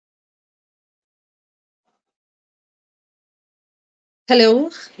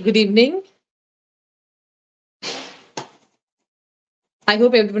Hello, good evening. I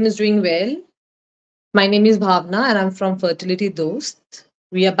hope everyone is doing well. My name is Bhavna and I'm from Fertility Dost.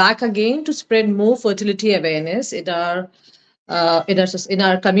 We are back again to spread more fertility awareness in our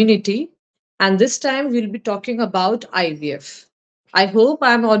community. And this time we'll be talking about IVF. I hope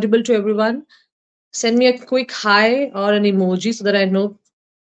I'm audible to everyone. Send me a quick hi or an emoji so that I know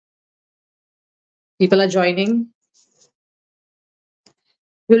people are joining.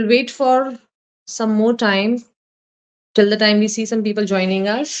 We'll wait for some more time till the time we see some people joining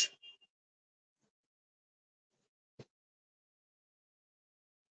us.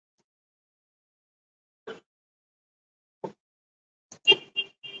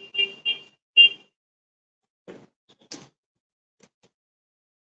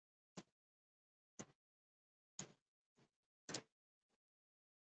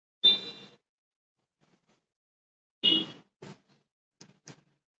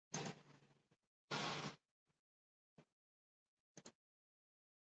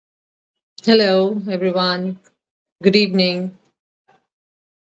 Hello, everyone. Good evening.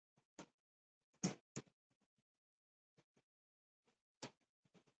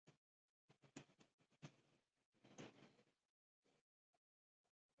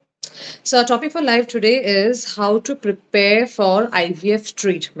 So, our topic for live today is how to prepare for IVF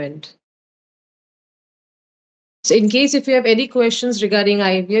treatment. So, in case if you have any questions regarding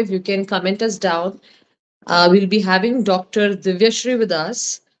IVF, you can comment us down. We'll be having Dr. Divyashri with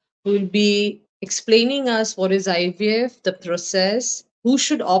us, who will be explaining us what is IVF, the process, who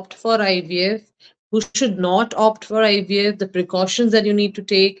should opt for IVF, who should not opt for IVF, the precautions that you need to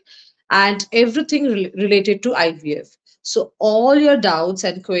take, and everything related to IVF. So, all your doubts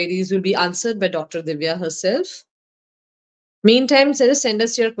and queries will be answered by Dr. Divya herself. Meantime, just send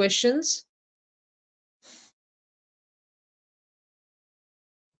us your questions.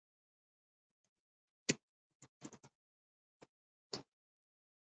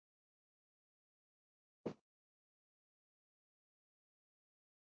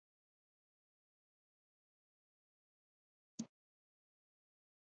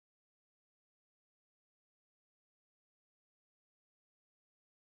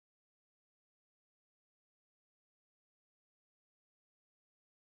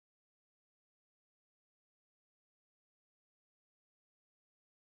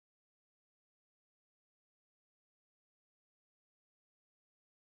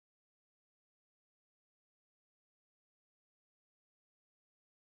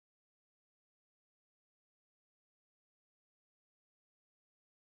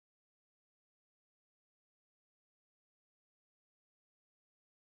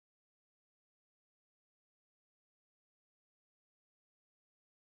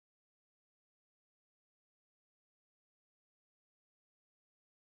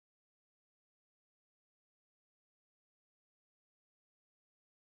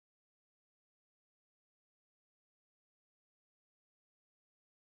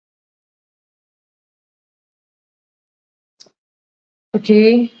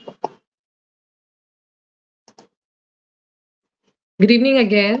 Okay. Good evening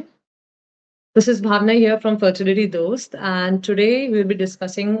again. This is Bhavna here from Fertility Dost, and today we'll be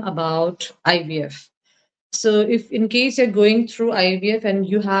discussing about IVF. So, if in case you're going through IVF and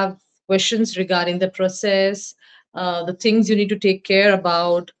you have questions regarding the process, the things you need to take care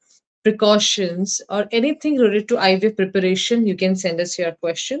about, precautions, or anything related to IVF preparation, you can send us your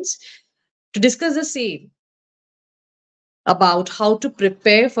questions to discuss the same about how to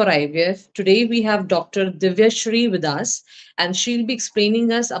prepare for IVF. Today we have Dr. Divyashri with us, and she'll be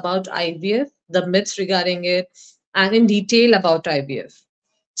explaining us about IVF, the myths regarding it, and in detail about IVF.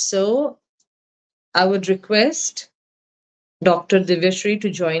 So I would request Dr. Divyashri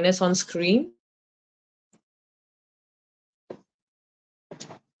to join us on screen.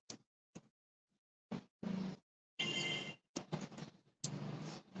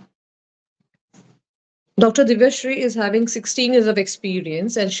 Dr. Divyashri is having 16 years of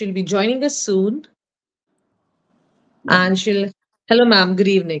experience and she'll be joining us soon. And hello, ma'am, good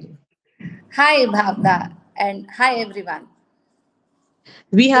evening. Hi, Bhavna, and hi, everyone.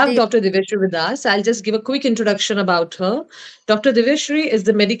 We Good have evening. Dr. Divyashri with us. I'll just give a quick introduction about her. Dr. Divyashri is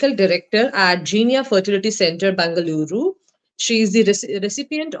the medical director at Genia Fertility Center, Bangalore. She is the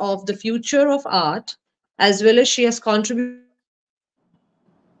recipient of the Future of Art, as well as she has contributed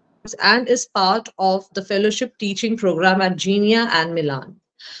and is part of the fellowship teaching program at Genia and Milan.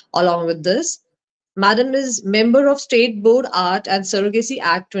 Along with this, Madam is member of State Board Art and Surrogacy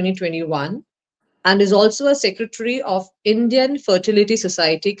Act 2021 and is also a secretary of Indian Fertility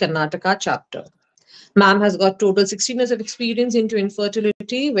Society Karnataka chapter. Ma'am has got total 16 years of experience into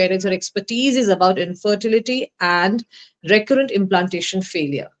infertility, whereas her expertise is about infertility and recurrent implantation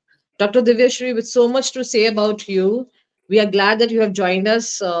failure. Dr. Divyashri, with so much to say about you, we are glad that you have joined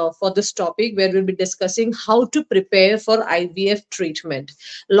us for this topic where we'll be discussing how to prepare for IVF treatment.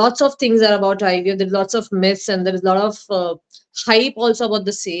 Lots of things are about IVF. There's lots of myths and there is a lot of hype also about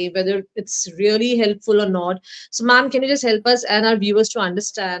the same, whether it's really helpful or not. So, ma'am, can you just help us and our viewers to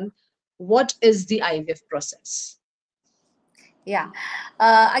understand what is the IVF process? Yeah.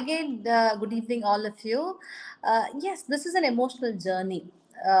 Again, good evening, all of you. Yes, this is an emotional journey.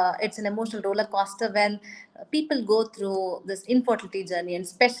 It's an emotional roller coaster when people go through this infertility journey, and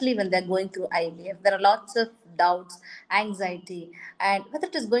especially when they're going through IVF. There are lots of doubts, anxiety, and whether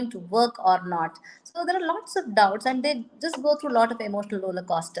it is going to work or not. So there are lots of doubts, and they just go through a lot of emotional roller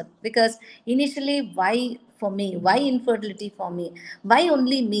coaster because initially, why for me? Why infertility for me? Why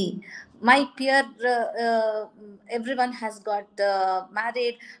only me? My peer, everyone has got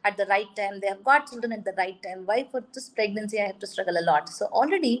married at the right time, they have got children at the right time. Why for this pregnancy I have to struggle a lot? So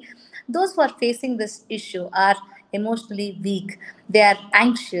already those who are facing this issue are emotionally weak, they are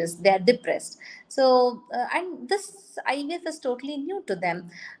anxious, they are depressed. So and this IVF is totally new to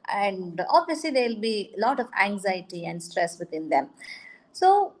them, and obviously there will be a lot of anxiety and stress within them.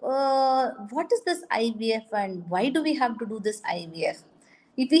 So, what is this IVF and why do we have to do this IVF?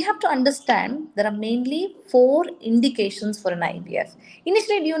 If we have to understand, there are mainly four indications for an IVF.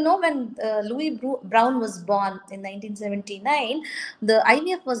 Initially, do you know when Louis Brown was born in 1979, the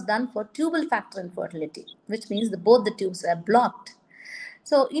IVF was done for tubal factor infertility, which means both the tubes were blocked.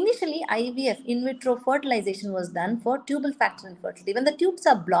 So initially, IVF, in vitro fertilization, was done for tubal factor infertility. When the tubes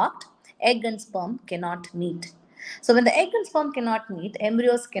are blocked, egg and sperm cannot meet. So when the egg and sperm cannot meet,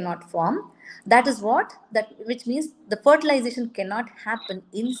 embryos cannot form. That is what that which means the fertilization cannot happen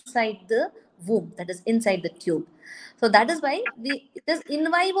inside the womb, that is inside the tube. So that is why this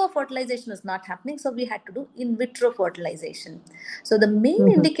in vivo fertilization is not happening. So we had to do in vitro fertilization. So the main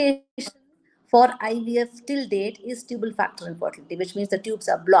Mhm. indication for IVF till date is tubal factor infertility, which means the tubes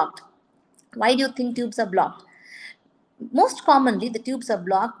are blocked. Why do you think tubes are blocked? Most commonly, the tubes are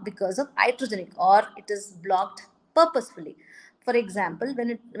blocked because of iatrogenic, or it is blocked purposefully. For example,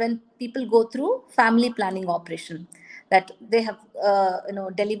 when people go through family planning operation, that they have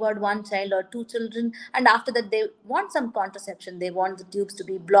delivered one child or two children, and after that they want some contraception, they want the tubes to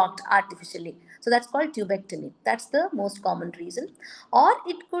be blocked artificially. So that's called tubectomy. That's the most common reason. Or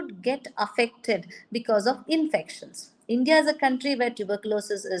it could get affected because of infections. India is a country where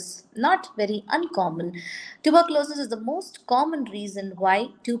tuberculosis is not very uncommon. Tuberculosis is the most common reason why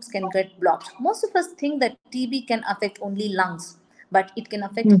tubes can get blocked. Most of us think that TB can affect only lungs, but it can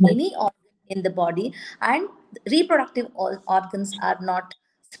affect Mhm. any organ in the body, and reproductive organs are not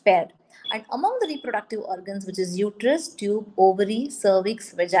spared. And among the reproductive organs, which is uterus, tube, ovary,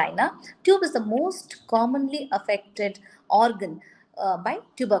 cervix, vagina, tube is the most commonly affected organ by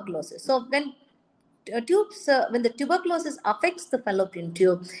tuberculosis. So when the tuberculosis affects the fallopian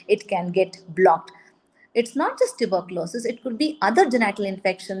tube, it can get blocked. It's not just tuberculosis, it could be other genital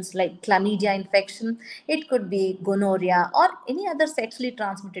infections like chlamydia infection, it could be gonorrhea, or any other sexually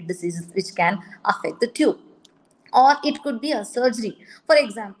transmitted diseases which can affect the tube. Or it could be a surgery. For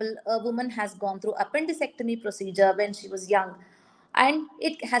example, a woman has gone through appendicectomy procedure when she was young, and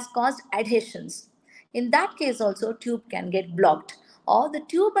it has caused adhesions. In that case also, tube can get blocked, or the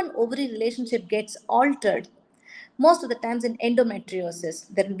tube and ovary relationship gets altered. Most of the times in endometriosis,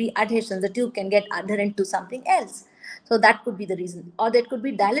 there will be adhesions, the tube can get adherent to something else. So that could be the reason. Or there could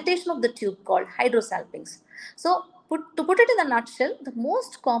be dilatation of the tube called hydrosalpinx. So to put it in a nutshell, the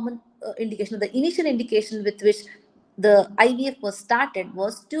most common indication, the initial indication with which the IVF was started,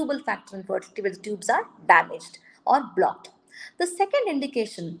 was tubal factor infertility, where the tubes are damaged or blocked. The second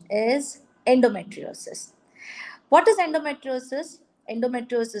indication is endometriosis. What is endometriosis?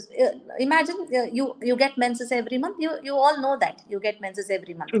 Endometriosis. Imagine you get menses every month. You all know that you get menses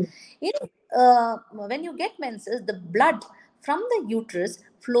every month. True. In, when you get menses, the blood from the uterus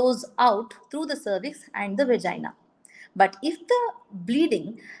flows out through the cervix and the vagina. But if the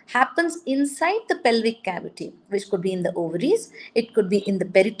bleeding happens inside the pelvic cavity, which could be in the ovaries, it could be in the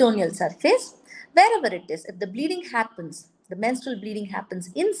peritoneal surface, wherever it is, if the bleeding happens, the menstrual bleeding happens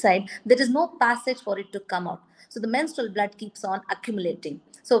inside, there is no passage for it to come out. So the menstrual blood keeps on accumulating.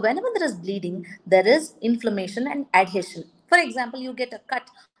 So whenever there is bleeding, there is inflammation and adhesion. For example, you get a cut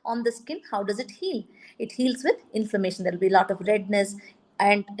on the skin. How does it heal? It heals with inflammation. There will be a lot of redness,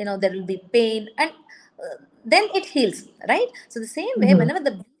 and there will be pain, and then it heals, right? So the same way, Mhm. whenever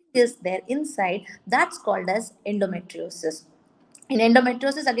the bleeding is there inside, that's called as endometriosis. In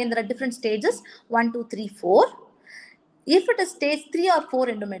endometriosis, again, there are different stages: one, two, three, four. If it is stage 3 or 4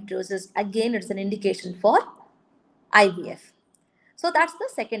 endometriosis, again, it's an indication for IVF. So that's the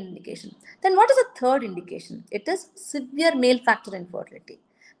second indication. Then what is the third indication? It is severe male factor infertility,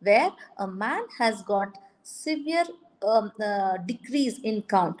 where a man has got severe decrease in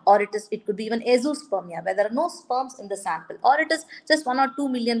count, or it could be even azoospermia, where there are no sperms in the sample, or it is just 1 or 2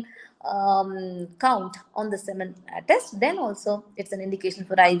 million count on the semen test. Then also it's an indication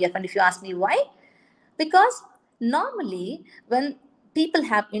for IVF. And if you ask me why, because normally when people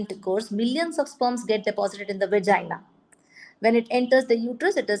have intercourse, millions of sperms get deposited in the vagina. When it enters the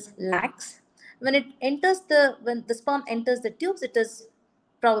uterus, it is lax. When the sperm enters the tubes, it is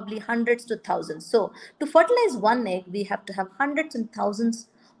probably hundreds to thousands. So to fertilize one egg, we have to have hundreds and thousands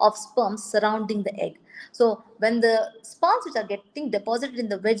of sperms surrounding the egg. So when the sperms which are getting deposited in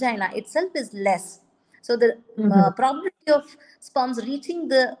the vagina itself is less, so the Mhm. probability of sperms reaching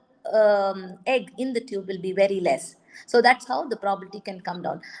the egg in the tube will be very less. So that's how the probability can come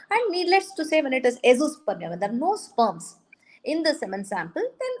down. And needless to say, when it is azoospermia, when there are no sperms in the semen sample,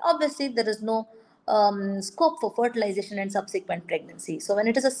 then obviously there is no scope for fertilization and subsequent pregnancy. So when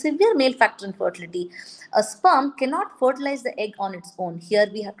it is a severe male factor infertility, a sperm cannot fertilize the egg on its own. Here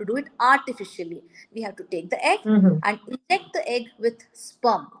we have to do it artificially. We have to take the egg Mhm. and inject the egg with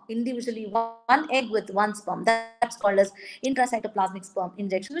sperm individually, one egg with one sperm. That's called as intracytoplasmic sperm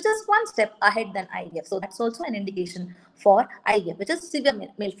injection, which is one step ahead than IVF. So that's also an indication for IVF, which is severe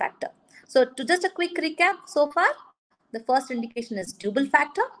male factor. So to just a quick recap so far, the first indication is tubal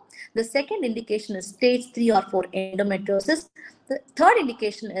factor. The second indication is stage 3 or 4 endometriosis. The third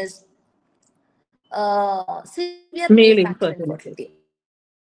indication is severe male factor Male infertility. infertility.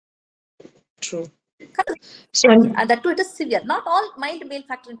 True. And that So, too, it is severe. Not all mild male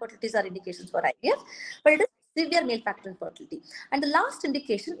factor infertilities are indications for IVF, but it is severe male factor infertility. And the last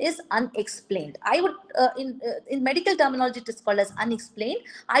indication is unexplained. I would, in medical terminology, it is called as unexplained.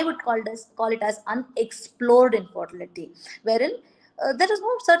 I would call it as unexplored infertility, wherein there is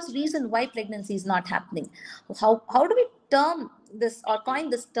no such reason why pregnancy is not happening. How do we term this or coin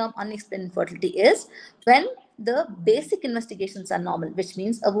this term unexplained infertility? Is when the basic investigations are normal, which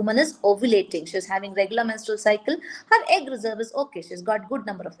means a woman is ovulating, she's having regular menstrual cycle, her egg reserve is okay, she's got good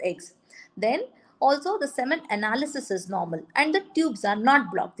number of eggs. Then also the semen analysis is normal and the tubes are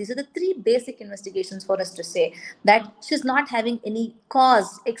not blocked. These are the three basic investigations for us to say that she's not having any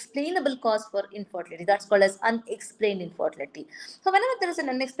cause, explainable cause for infertility. That's called as unexplained infertility. So whenever there is an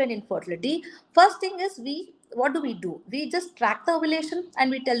unexplained infertility, first thing is, what do? We just track the ovulation and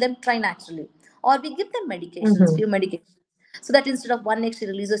we tell them try naturally, or we give them medications, mhm. few medications, so that instead of one egg she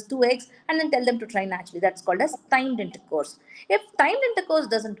releases two eggs, and then tell them to try naturally. That's called as timed intercourse. If timed intercourse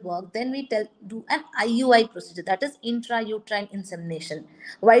doesn't work, then we do an IUI procedure, that is intrauterine insemination.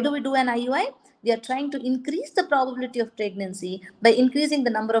 Why do we do an IUI? We are trying to increase the probability of pregnancy by increasing the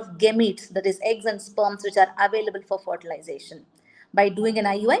number of gametes, that is eggs and sperms, which are available for fertilization. By doing an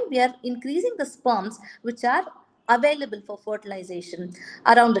IUI, we are increasing the sperms which are available for fertilization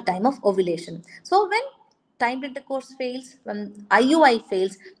around the time of ovulation. So when timed intercourse fails, when IUI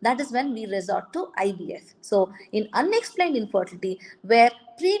fails, that is when we resort to IVF. So in unexplained infertility, where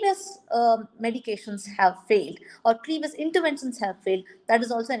previous medications have failed or previous interventions have failed, that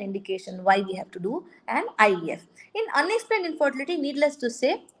is also an indication why we have to do an IVF. In unexplained infertility, needless to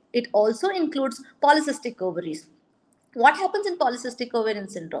say, it also includes polycystic ovaries. What happens in polycystic ovarian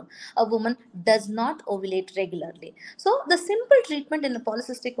syndrome? A woman does not ovulate regularly. So the simple treatment in the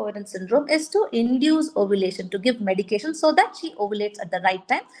polycystic ovarian syndrome is to induce ovulation, to give medication so that she ovulates at the right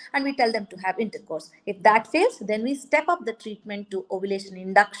time, and we tell them to have intercourse. If that fails, then we step up the treatment to ovulation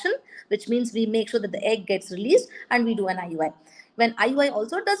induction, which means we make sure that the egg gets released and we do an IUI. When IUI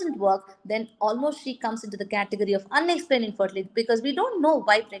also doesn't work, then almost she comes into the category of unexplained infertility, because we don't know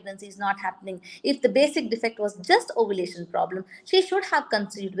why pregnancy is not happening. If the basic defect was just ovulation problem, she should have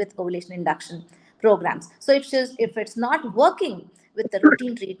conceived with ovulation induction programs. So if it's not working with the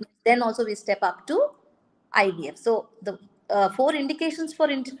routine treatment, then also we step up to IVF. So the four indications for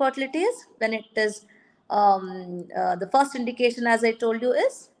infertility is when it is the first indication, as I told you,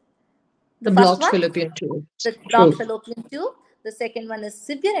 is the The first blocked one, fallopian tube. the blocked True. fallopian tube. The second one is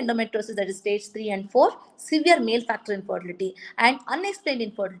severe endometriosis, that is stage 3 and 4, severe male factor infertility, and unexplained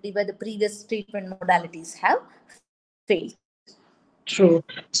infertility where the previous treatment modalities have failed. True.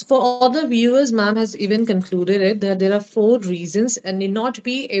 So for all the viewers, ma'am has even concluded it that there are four reasons, and need not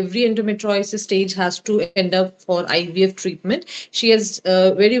be every endometriosis stage has to end up for IVF treatment. She has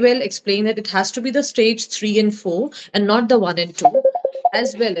very well explained that it has to be the stage 3 and 4 and not the 1 and 2,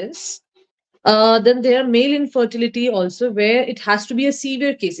 as well as Then there are male infertility also, where it has to be a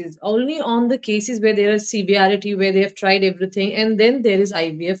severe cases. Only on the cases where there is severity, where they have tried everything, and then there is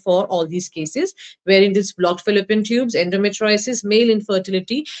IVF for all these cases, wherein it's blocked fallopian tubes, endometriosis, male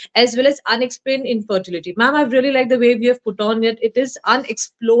infertility, as well as unexplained infertility. Ma'am, I've really liked the way we have put on it. It is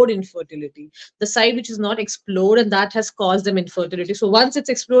unexplored infertility, the side which is not explored, and that has caused them infertility. So once it's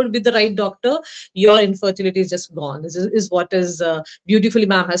explored with the right doctor, your infertility is just gone. This is what is beautifully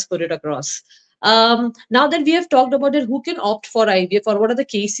ma'am has put it across. Now that we have talked about it, who can opt for IVF, or what are the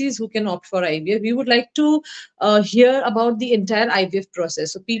cases who can opt for IVF, we would like to hear about the entire IVF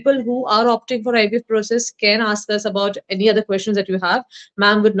process. So people who are opting for IVF process can ask us about any other questions that you have.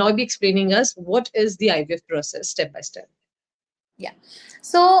 Ma'am would now be explaining us what is the IVF process step by step. Yeah.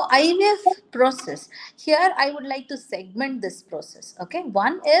 So IVF process. Here I would like to segment this process. Okay.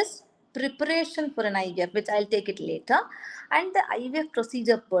 One is preparation for an IVF, which I'll take it later, and the IVF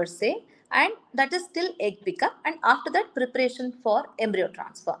procedure per se, and that is still egg pickup, and after that preparation for embryo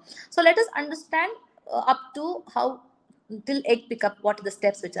transfer. So let us understand up to how till egg pickup, what are the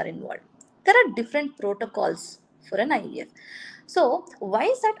steps which are involved. There are different protocols for an IVF. So why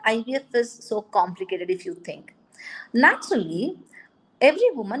is that IVF is so complicated if you think? Naturally, every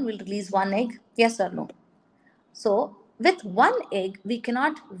woman will release one egg, yes or no? So, with one egg, we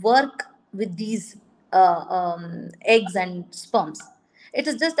cannot work with these eggs and sperms. It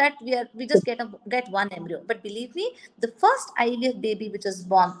is just that we just get one embryo. But believe me, the first IVF baby which was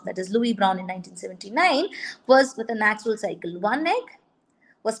born, that is Louis Brown in 1979, was with a natural cycle. One egg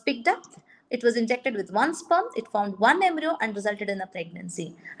was picked up. It was injected with one sperm. It found one embryo and resulted in a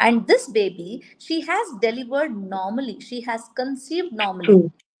pregnancy. And this baby, she has delivered normally. She has conceived normally.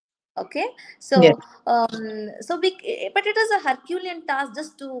 True. Okay, Yes. but it is a Herculean task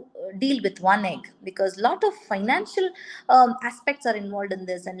just to deal with one egg, because lot of financial aspects are involved in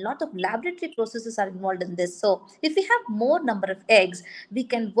this, and lot of laboratory processes are involved in this. So if we have more number of eggs, we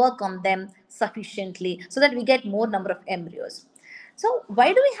can work on them sufficiently so that we get more number of embryos. So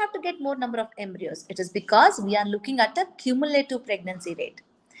why do we have to get more number of embryos? It is because we are looking at a cumulative pregnancy rate.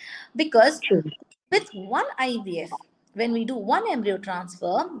 Because True. with one IVF, when we do one embryo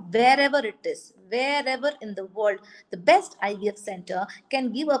transfer, wherever it is, wherever in the world, the best IVF center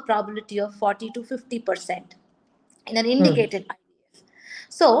can give a probability of 40 to 50% in an Hmm. indicated IVF.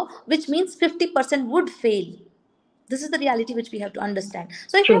 So, which means 50% would fail. This is the reality which we have to understand.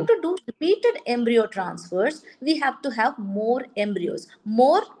 So if we have True. to do repeated embryo transfers, we have to have more embryos.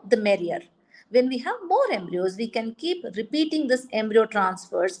 More the merrier. When we have more embryos, we can keep repeating this embryo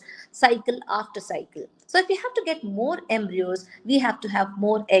transfers cycle after cycle. So if we have to get more embryos, we have to have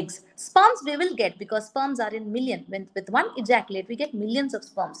more eggs. Sperms we will get, because sperms are in million. When with one ejaculate, we get millions of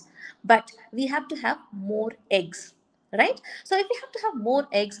sperms. But we have to have more eggs, right? So if we have to have more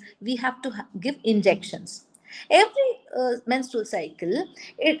eggs, we have to give injections. Every menstrual cycle,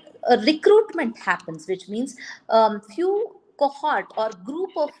 recruitment happens, which means few cohort or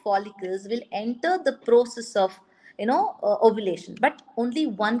group of follicles will enter the process of ovulation, but only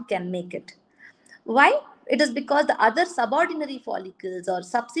one can make it. Why? It is because the other subordinary follicles or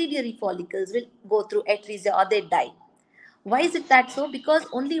subsidiary follicles will go through atresia or they die. Why is it that so? Because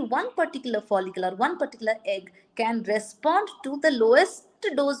only one particular follicle or one particular egg can respond to the lowest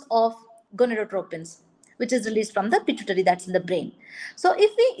dose of gonadotropins, which is released from the pituitary, that's in the brain. So,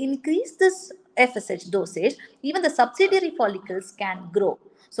 if we increase this FSH dosage, even the subsidiary follicles can grow,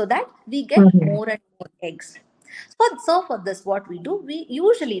 so that we get Mhm. more and more eggs. So for this, what we do, we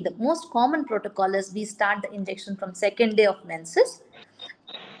usually, the most common protocol is we start the injection from second day of menses,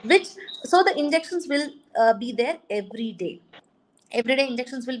 which, so the injections will be there every day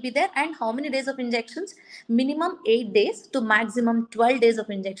injections will be there. And how many days of injections? Minimum 8 days to maximum 12 days of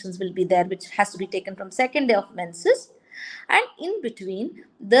injections will be there, which has to be taken from second day of menses. And in between,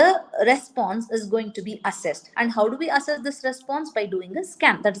 the response is going to be assessed. And how do we assess this response? By doing a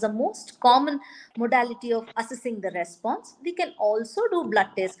scan. That is the most common modality of assessing the response. We can also do blood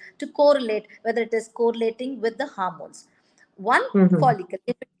tests to correlate whether it is correlating with the hormones. One Mhm. follicle,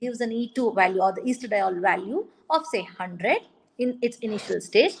 if it gives an E2 value or the estradiol value of say 100 in its initial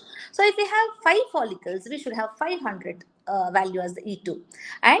stage, so if we have 5 follicles, we should have 500 value as the E2.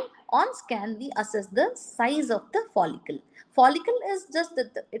 And on scan, we assess the size of the follicle. Follicle is just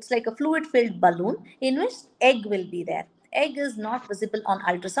that it's like a fluid filled balloon in which egg will be there. Egg is not visible on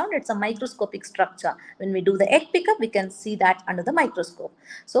ultrasound. It's a microscopic structure. When we do the egg pickup, we can see that under the microscope.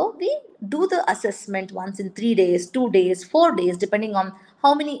 So we do the assessment once in 3 days, 2 days, 4 days, depending on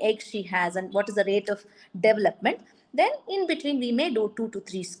how many eggs she has and what is the rate of development. Then in between, we may do 2 to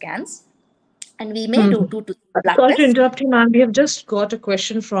 3 scans. and we may do 2 to 3 blood Sorry to tests. interrupt you, ma'am. We have just got a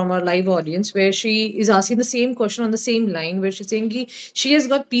question from our live audience where she is asking the same question on the same line, where she's saying she has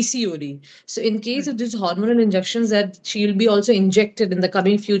got PCOD. So, in case of these hormonal injections that she'll be also injected in the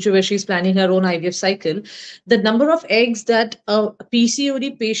coming future, where she's planning her own IVF cycle, the number of eggs that a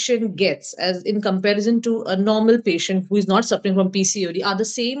PCOD patient gets, as in comparison to a normal patient who is not suffering from PCOD, are the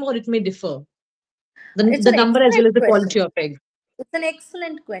same or it may differ? It's The an number as excellent well as the question. quality of egg. It's an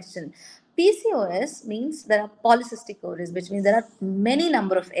excellent question. PCOS means there are polycystic ovaries, which means there are many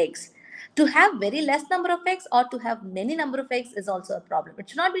number of eggs. To have very less number of eggs or to have many number of eggs is also a problem. It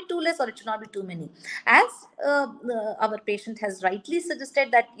should not be too less or it should not be too many. As our patient has rightly suggested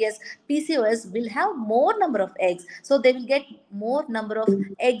that yes, PCOS will have more number of eggs, so they will get more number of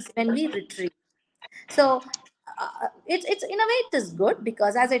eggs when we retrieve. So it's in a way it is good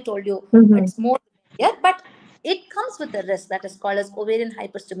because as I told you, Mm-hmm. it's more yeah, but it comes with a risk that is called as ovarian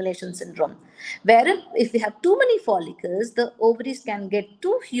hyperstimulation syndrome, wherein if we have too many follicles, the ovaries can get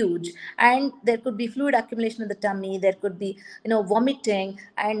too huge, and there could be fluid accumulation in the tummy. There could be vomiting,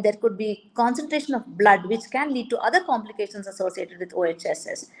 and there could be concentration of blood, which can lead to other complications associated with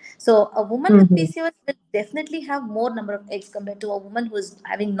OHSS. So a woman with Mm-hmm. PCOS will definitely have more number of eggs compared to a woman who is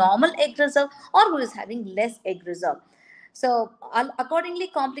having normal egg reserve or who is having less egg reserve. So, accordingly,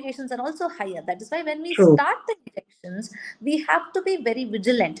 complications are also higher. That is why when we True. start the injections, we have to be very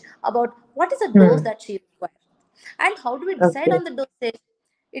vigilant about what is the dose Hmm. that she requires. And how do we decide Okay. on the dosage?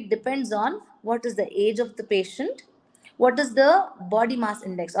 It depends on what is the age of the patient, what is the body mass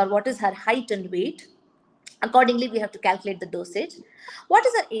index, or what is her height and weight. Accordingly, we have to calculate the dosage. What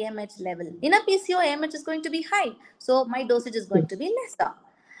is our AMH level? In a PCO, AMH is going to be high, so my dosage is going to be lesser.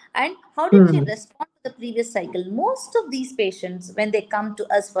 And how did she Hmm. respond to the previous cycle? Most of these patients, when they come to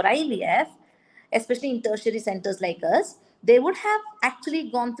us for IVF, especially in tertiary centers like us, they would have actually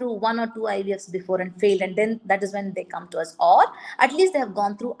gone through 1 or 2 IVFs before and failed, and then that is when they come to us, or at least they have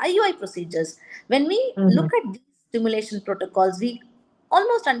gone through IUI procedures. When we Hmm. look at these stimulation protocols, we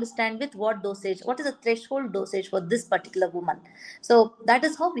almost understand with what dosage, what is the threshold dosage for this particular woman. So that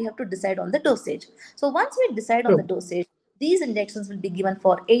is how we have to decide on the dosage. So once we decide on the True. dosage, these injections will be given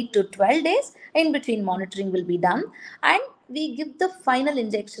for 8 to 12 days. In between, monitoring will be done, and we give the final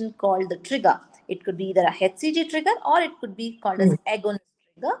injection called the trigger. It could be either a HCG trigger or it could be called Hmm. as agonist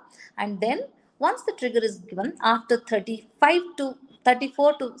trigger. And then once the trigger is given after 35 to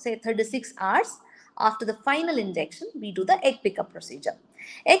 34 to say 36 hours, after the final injection, we do the egg pickup procedure.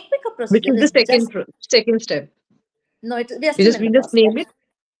 Egg pickup Which procedure is the is just second step. no, we are We still just in the we just first name step. it.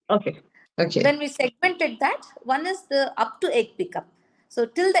 Okay. Okay. When we segmented that, one is the up to egg pickup. So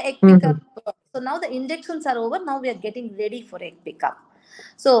till the egg Mm-hmm. pickup, so now the injections are over. Now we are getting ready for egg pickup.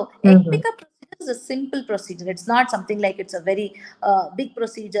 So egg Mm-hmm. pickup procedure is a simple procedure. It's not something like it's a very big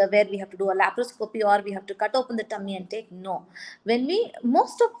procedure where we have to do a laparoscopy or we have to cut open the tummy and take. No, when we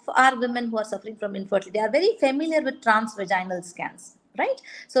most of our women who are suffering from infertility are very familiar with transvaginal scans, right?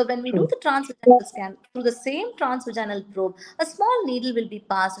 So when we do True. the transvaginal scan, through the same transvaginal probe, a small needle will be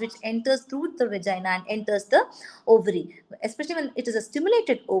passed which enters through the vagina and enters the ovary. Especially when it is a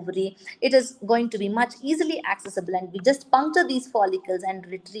stimulated ovary, it is going to be much easily accessible, and we just puncture these follicles and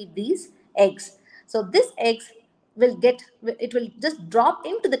retrieve these eggs. So this eggs will get, it will just drop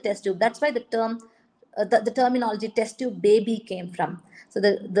into the test tube. That's why the term the terminology test tube baby came from. So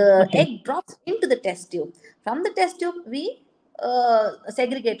the Okay. egg drops into the test tube. From the test tube, we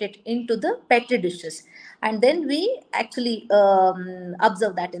segregate it into the petri dishes, and then we actually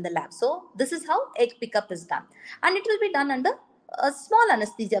observe that in the lab. So this is how egg pickup is done, and it will be done under a small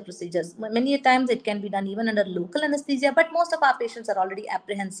anesthesia procedures. Many times it can be done even under local anesthesia, but most of our patients are already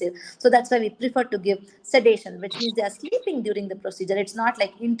apprehensive. So that's why we prefer to give sedation, which means they are sleeping during the procedure. It's not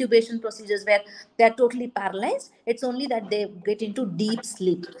like intubation procedures where they are totally paralyzed. It's only that they get into deep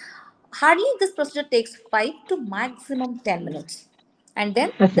sleep. Hardly this procedure takes 5 to maximum 10 minutes. And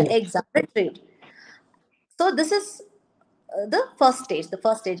then the Okay. eggs are retrieved. So this is the first stage. The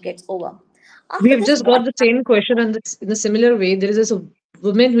first stage gets over. We After have this, just got what the same question, and in a similar way, there is this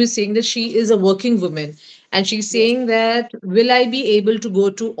woman who is saying that she is a working woman, and she's yes, saying that will I be able to go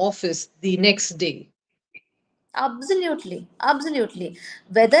to office the next day? absolutely, absolutely.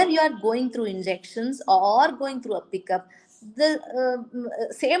 Whether you are going through injections or going through a pickup, the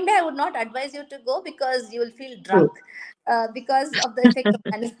same day I would not advise you to go because you will feel True. drunk because of the effect of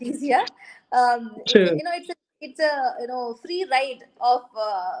anesthesia. True. It's it's a free ride of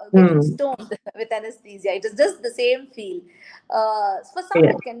getting Hmm. stoned with anesthesia. It is just the same feel. For some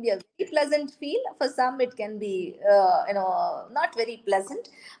Yeah. it can be a very pleasant feel, for some it can be not very pleasant.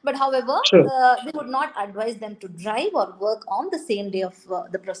 But however, True. we would not advise them to drive or work on the same day of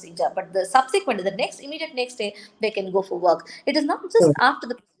the procedure, but the subsequent, the next day they can go for work. It is not just True. after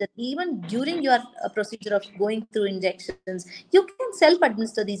the procedure, even during your procedure of going through injections, you can self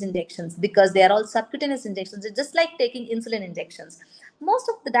administer these injections because they are all subcutaneous injections. It's just like taking insulin injections. Most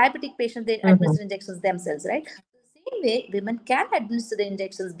of the diabetic patients, they Mm-hmm. administer injections themselves, right? The same way, women can administer the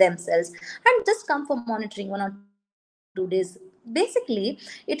injections themselves and just come for monitoring 1 or 2 days. Basically,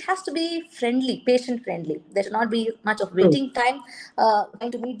 it has to be friendly, patient friendly. There should not be much of waiting time, True.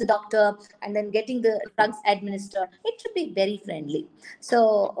 trying to meet the doctor and then getting the drugs administered. It should be very friendly.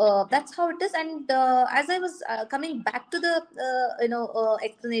 So that's how it is. And as I was coming back to the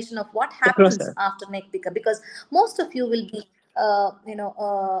explanation of what The happens process. after neck pickup, because most of you will be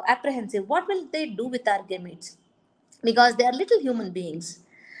apprehensive. What will they do with our gametes? Because they are little human beings,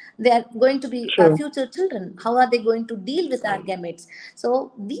 they are going to be our True. future children. How are they going to deal with our gametes?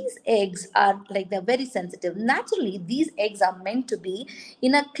 So these eggs are like, they're very sensitive. Naturally, these eggs are meant to be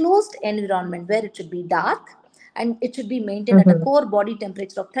in a closed environment where it should be dark, and it should be maintained at a Mm-hmm. core body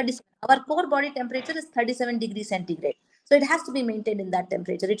temperature of 37. Our core body temperature is 37 degrees centigrade. So it has to be maintained in that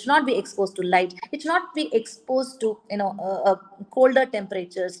temperature. It should not be exposed to light. It should not be exposed to colder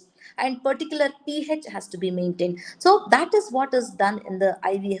temperatures, and particular pH has to be maintained. So that is what is done in the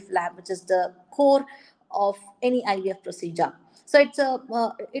IVF lab, which is the core of any IVF procedure. So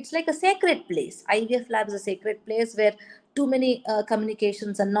it's like a sacred place. IVF lab is a sacred place where too many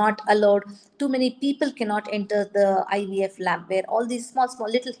communications are not allowed. Too many people cannot enter the IVF lab, where all these small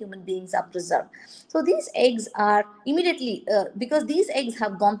little human beings are preserved. So these eggs are immediately, because these eggs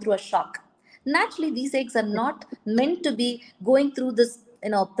have gone through a shock. Naturally, these eggs are not meant to be going through this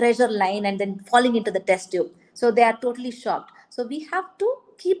pressure line and then falling into the test tube. So they are totally shocked. So we have to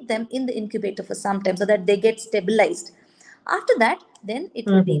keep them in the incubator for some time so that they get stabilized. After that, then it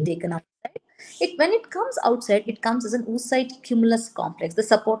will be Mm-hmm. taken outside. When it comes outside, it comes as an oocyte cumulus complex. The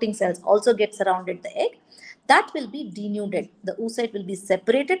supporting cells also get surrounded the egg. That will be denuded. The oocyte will be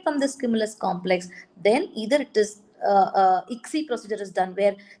separated from this cumulus complex. Then either it is ICSI procedure is done,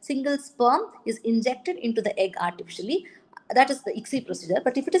 where single sperm is injected into the egg artificially. That is the ICSI procedure.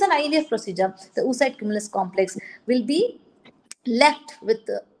 But if it is an IVF procedure, the oocyte cumulus complex will be left with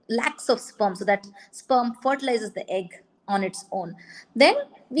lakhs of sperm, so that sperm fertilizes the egg on its own. Then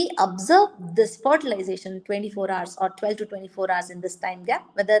we observe this fertilization 24 hours or 12 to 24 hours. In this time gap,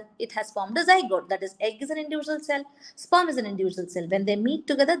 whether it has formed a zygote, that is, egg is an individual cell, sperm is an individual cell. When they meet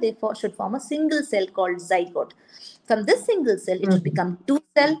together, they should form a single cell called zygote. From this single cell, it should Mm-hmm. become two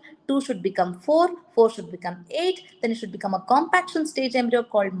cell, two should become four, four should become eight, then it should become a compaction stage embryo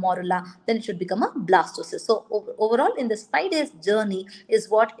called morula, then it should become a blastocyst. So overall, in this 5 days journey is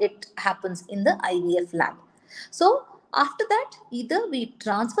what it happens in the IVF lab. So after that, either we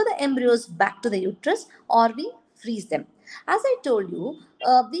transfer the embryos back to the uterus or we freeze them. As I told you,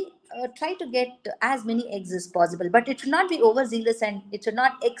 we try to get as many eggs as possible, but it should not be overzealous and it should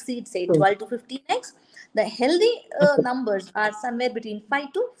not exceed, say, True. 12 to 15 eggs. The healthy Okay. numbers are somewhere between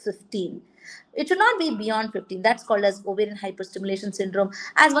 5 to 15. It should not be beyond 15. That's called as ovarian hyperstimulation syndrome.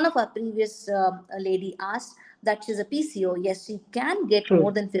 As one of our previous lady asked, that she's a PCO. Yes, she can get True.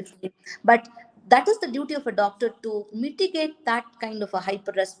 more than 15, but that is the duty of a doctor, to mitigate that kind of a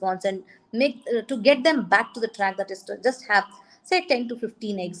hyper response and make to get them back to the track. That is to just have, say, 10 to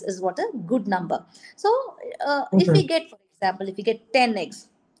 15 eggs is what a good number. So if Mm-hmm. we get, for example, if we get 10 eggs,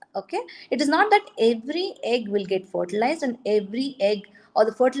 okay, it is not that every egg will get fertilized and every egg or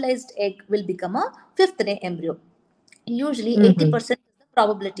the fertilized egg will become a fifth day embryo. Usually Mm-hmm. 80% is the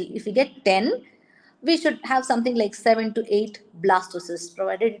probability. If we get 10, we should have something like 7 to 8 blastocysts,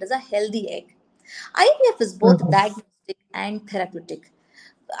 provided it is a healthy egg. IVF is both Mm-hmm. diagnostic and therapeutic.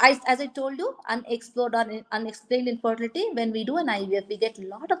 As I told you, unexplored or unexplained infertility, when we do an IVF, we get a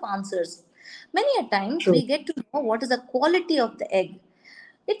lot of answers. Many a times, True. we get to know what is the quality of the egg.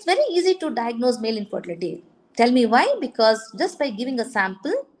 It's very easy to diagnose male infertility. Tell me why? Because just by giving a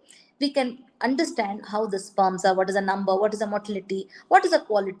sample, we can understand how the sperms are, what is the number, what is the motility, what is the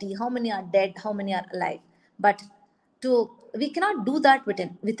quality, how many are dead, how many are alive. But to we cannot do that with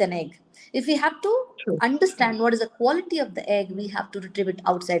an egg. If we have to True. understand what is the quality of the egg, we have to retrieve it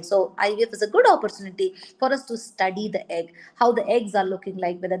outside. So IVF is a good opportunity for us to study the egg, how the eggs are looking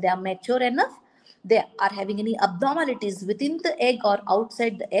like, whether they are mature enough, they are having any abnormalities within the egg or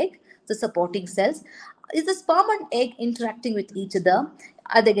outside the egg, the supporting cells. Is the sperm and egg interacting with each other?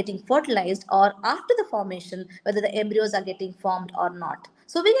 are they getting fertilized, or after the formation, whether the embryos are getting formed or not.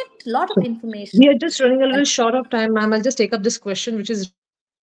 So we get a lot of So information. we are just running a And little short of time, ma'am. I'll just take up this question, which is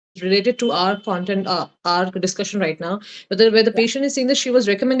related to our content, our discussion right now. Where the patient is saying that she was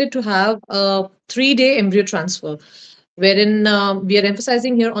recommended to have a 3-day embryo transfer, wherein we are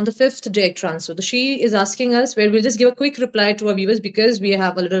emphasizing here on the fifth day transfer. So she is asking us, where we'll just give a quick reply to our viewers because we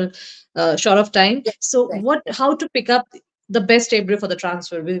have a little short of time. yes, So yes. how to pick up the best embryo for the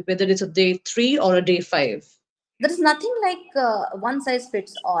transfer, whether it's a day 3 or a day 5? There is nothing like one size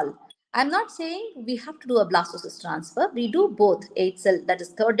fits all. I'm not saying we have to do a blastocyst transfer. We do both 8 cell, that is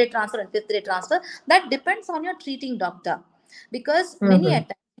third day transfer and fifth day transfer. That depends on your treating doctor, because many a Mm-hmm.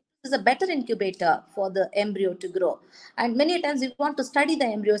 times is a better incubator for the embryo to grow. And many a times we want to study the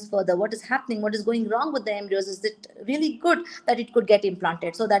embryos further. What is happening? What is going wrong with the embryos? Is it really good that it could get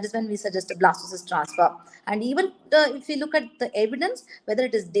implanted? So that is when we suggest a blastocyst transfer. And even if we look at the evidence, whether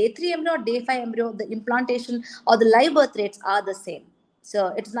it is day 3 embryo or day 5 embryo, the implantation or the live birth rates are the same.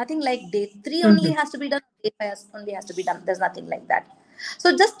 So it's nothing like day 3 only Mm-hmm. has to be done, day 5 only has to be done. There's nothing like that.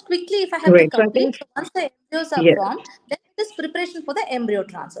 So just quickly, if I have to Great. So I complete, think, so once the embryos are yes. formed, then it is preparation for the embryo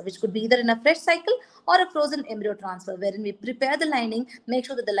transfer, which could be either in a fresh cycle or a frozen embryo transfer, wherein we prepare the lining, make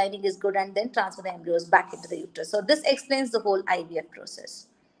sure that the lining is good, and then transfer the embryos back into the uterus. So this explains the whole IVF process.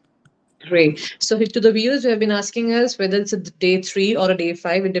 Great. So to the viewers who have been asking us whether it's a day 3 or a day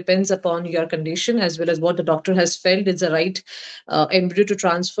 5, it depends upon your condition as well as what the doctor has felt is the right embryo to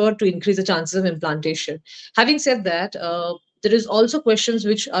transfer to increase the chances of implantation. Having said that, there is also questions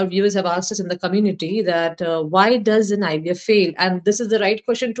which our viewers have asked us in the community that why does an IVF fail? And this is the right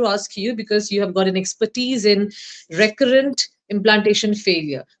question to ask you because you have got an expertise in recurrent implantation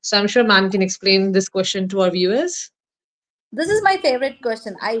failure. So I'm sure ma'am can explain this question to our viewers. This is my favorite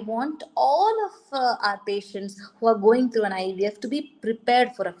question. I want all of our patients who are going through an IVF to be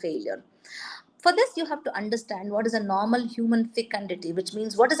prepared for a failure. For this, you have to understand what is a normal human fecundity, which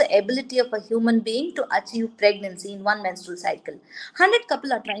means what is the ability of a human being to achieve pregnancy in one menstrual cycle. 100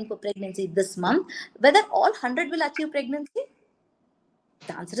 couple are trying for pregnancy this month. Whether all 100 will achieve pregnancy?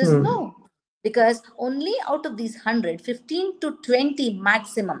 The answer is Hmm. no. Because only out of these 100, 15 to 20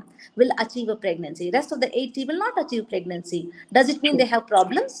 maximum will achieve a pregnancy. Rest of the 80 will not achieve pregnancy. Does it mean they True. have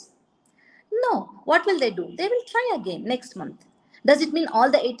problems? No. What will they do? They will try again next month. Does it mean all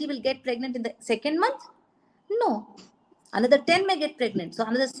the 80 will get pregnant in the second month? No. Another 10 may get pregnant. So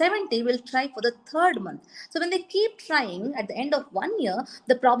another 70 will try for the third month. So when they keep trying, at the end of 1 year,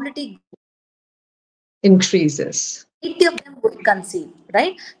 the probability goes up to 80% Increases. 80 of them would conceive,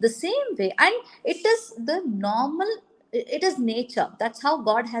 right? The same way. And it is the normal, it is nature. That's how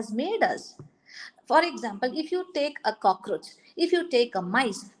God has made us. For example, if you take a cockroach, if you take a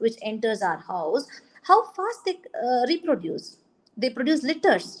mice which enters our house, how fast they reproduce? They produce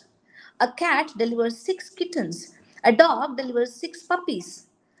litters. A cat delivers 6 kittens. A dog delivers 6 puppies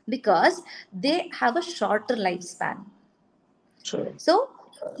because they have a shorter lifespan. True. So,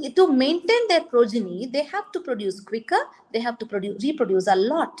 to maintain their progeny, they have to produce quicker, they have to reproduce a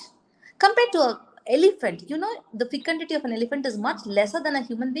lot. Compared to an elephant, you know, the fecundity of an elephant is much lesser than a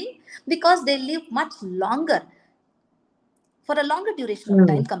human being because they live much longer, for a longer duration of Mm.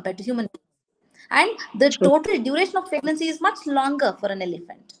 time compared to human beings. And the True. total duration of pregnancy is much longer for an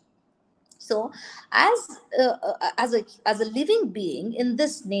elephant. So as a living being in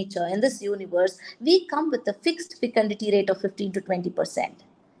this nature, in this universe, we come with a fixed fecundity rate of 15 to 20%.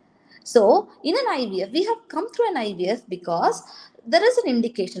 So, in an IVF, we have come through an IVF because there is an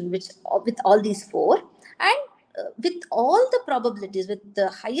indication which, with all these four, and with all the probabilities, with the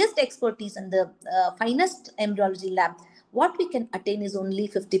highest expertise and the finest embryology lab, what we can attain is only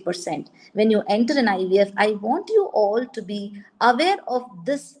 50%. When you enter an IVF, I want you all to be aware of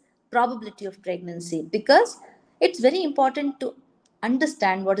this probability of pregnancy, because it's very important to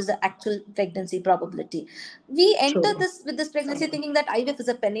understand what is the actual pregnancy probability. We enter True. this with this pregnancy thinking that IVF is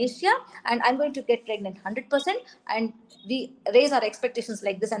a panacea and I'm going to get pregnant 100%, and we raise our expectations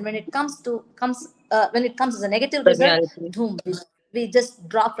like this. And when it comes as a negative The result, reality. boom, we just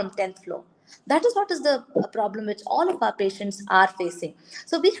drop from 10th floor. That is what is the problem which all of our patients are facing.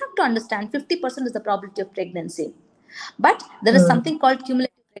 So we have to understand 50% is the probability of pregnancy. But there is Mm. something called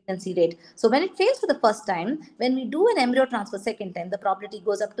cumulative pregnancy rate. So when it fails for the first time, when we do an embryo transfer second time, the probability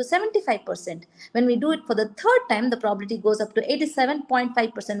goes up to 75%. When we do it for the third time, the probability goes up to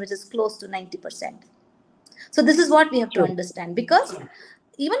 87.5%, which is close to 90%. So this is what we have to True. understand, because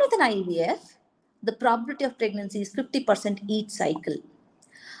even with an IVF, the probability of pregnancy is 50% each cycle.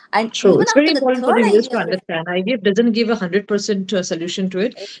 And True. even It's very after the important for third the viewers to IVF, understand. IVF doesn't give 100% solution to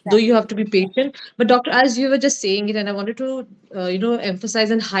it, though you exactly. have to be patient. But doctor, as you were just saying it, and I wanted to,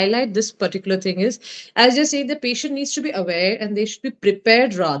 emphasize and highlight this particular thing is, as you're saying, the patient needs to be aware and they should be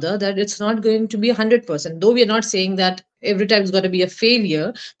prepared rather that it's not going to be 100%. Though we are not saying that every time it's going to be a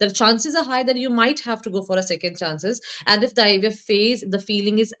failure, the chances are high that you might have to go for a second chances. And if the IVF phase, the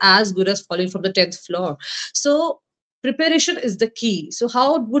feeling is as good as falling from the 10th floor. So preparation is the key. So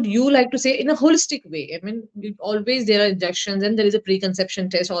how would you like to say in a holistic way? I mean, always there are injections and there is a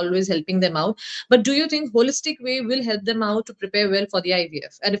preconception test always helping them out, but do you think holistic way will help them out to prepare well for the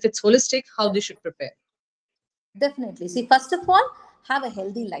IVF? And if it's holistic, how they should prepare? Definitely. See, first of all, have a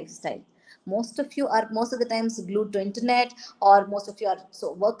healthy lifestyle. Most of the times glued to internet, or most of you are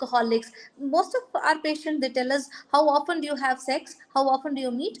so workaholics. Most of our patients, they tell us, how often do you have sex? How often do you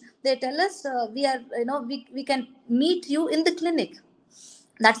meet? They tell us, we can meet you in the clinic.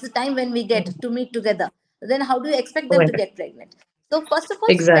 That's the time when we get Mhm. to meet together. Then how do you expect Oh them my to God. get pregnant? So first of all,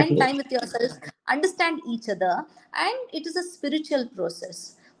 spend Exactly. time with yourself, understand each other, and it is a spiritual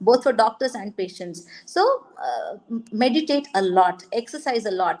process both for doctors and patients. So meditate a lot, exercise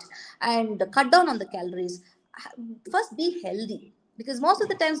a lot, and cut down on the calories. First, be healthy, because most of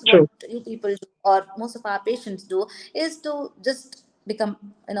the times what True. you people do, or most of our patients do, is to just become,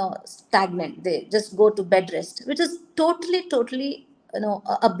 stagnant. They just go to bed rest, which is totally,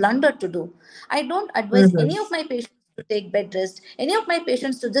 a blunder to do. I don't advise Hmm. any of my patients to take bed rest, any of my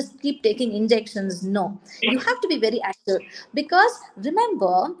patients to just keep taking injections. No, you have to be very active, because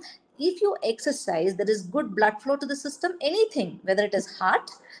remember, if you exercise, there is good blood flow to the system. Anything, whether it is heart,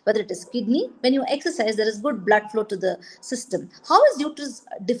 whether it is kidney, when you exercise, there is good blood flow to the system. How is uterus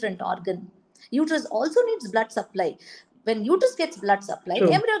a different organ? Uterus also needs blood supply. When uterus gets blood supply,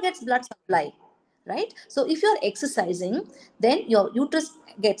 True. embryo gets blood supply, right? So if you're exercising, then your uterus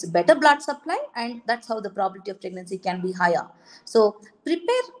gets better blood supply, and that's how the probability of pregnancy can be higher. So prepare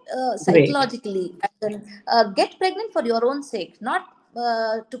Great. psychologically, and then get pregnant for your own sake, not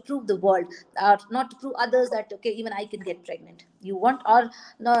to prove the world, or not to prove others that, okay, even I can get pregnant. You want, or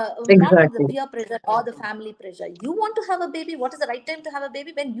not for the Exactly. peer pressure or the family pressure. You want to have a baby. What is the right time to have a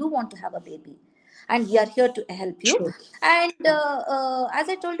baby? When you want to have a baby, and we are here to help you. True. And as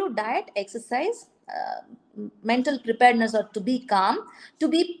I told you, diet, exercise, mental preparedness, or to be calm, to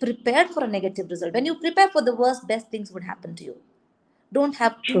be prepared for a negative result. When you prepare for the worst, best things would happen to you. Don't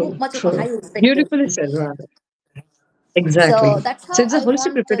have too True. much of a True. high Beautifully expectation. said, rather. So Exactly. that's So how it's a I holistic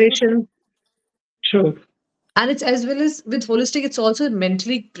want you to. preparation. True. And it's as well as with holistic, it's also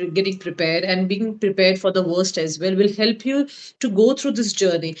mentally getting prepared and being prepared for the worst as well will help you to go through this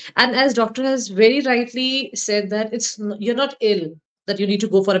journey. And as doctor has very rightly said that you're not ill, that you need to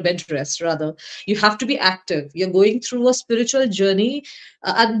go for a bed rest. Rather, you have to be active. You're going through a spiritual journey.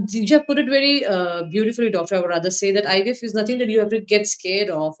 And you have put it very beautifully, doctor. I would rather say that IVF is nothing that you have to get scared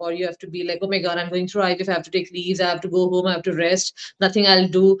of, or you have to be like, oh my god, I'm going through IVF, I have to take leaves, I have to go home, I have to rest, nothing I'll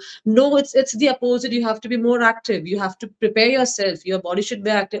do. No, it's the opposite. You have to be more active. You have to prepare yourself. Your body should be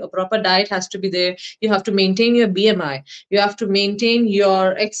active. A proper diet has to be there. You have to maintain your BMI. You have to maintain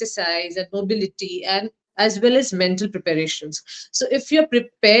your exercise and mobility, and as well as mental preparations. So if you're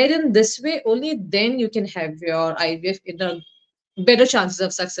prepared in this way, only then you can have your IVF in a better chances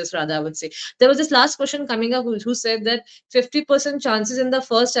of success, rather, I would say. There was this last question coming up who said that 50% chances in the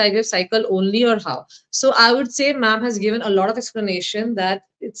first IVF cycle only, or how? So I would say ma'am has given a lot of explanation that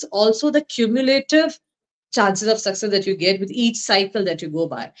it's also the cumulative chances of success that you get with each cycle that you go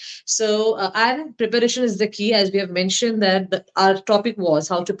by. So, and preparation is the key, as we have mentioned that our topic was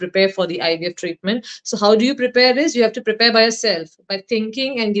how to prepare for the IVF treatment. So, how do you prepare is you have to prepare by yourself, by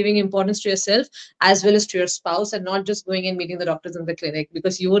thinking and giving importance to yourself as well as to your spouse, and not just going and meeting the doctors in the clinic,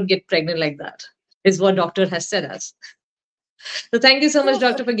 because you won't get pregnant like that, is what doctor has said us. So thank you so much, So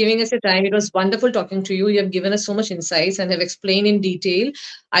Doctor, for giving us your time. It was wonderful talking to you. You have given us so much insights and have explained in detail.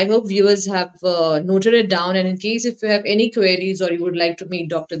 I hope viewers have noted it down. And in case if you have any queries or you would like to meet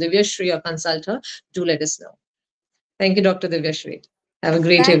Dr. Divyashri or consult her, do let us know. Thank you, Dr. Divyashri. Have a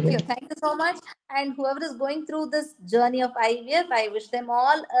great thank you. evening. Thank you so much. And whoever is going through this journey of IVF, I wish them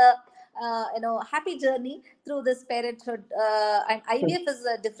all happy journey through this parenthood. And IVF is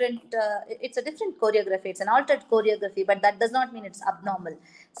a different. It's a different choreography. It's an altered choreography, but that does not mean it's abnormal.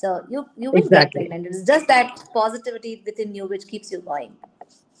 So you will get Exactly. pregnant. It's just that positivity within you which keeps you going.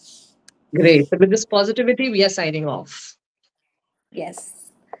 Great. So with this positivity, we are signing off.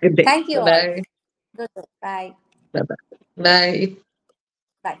 Yes. Good day. Thank you Bye all. bye. Good. Bye. Bye bye. Bye.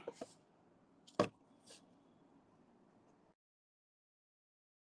 Bye.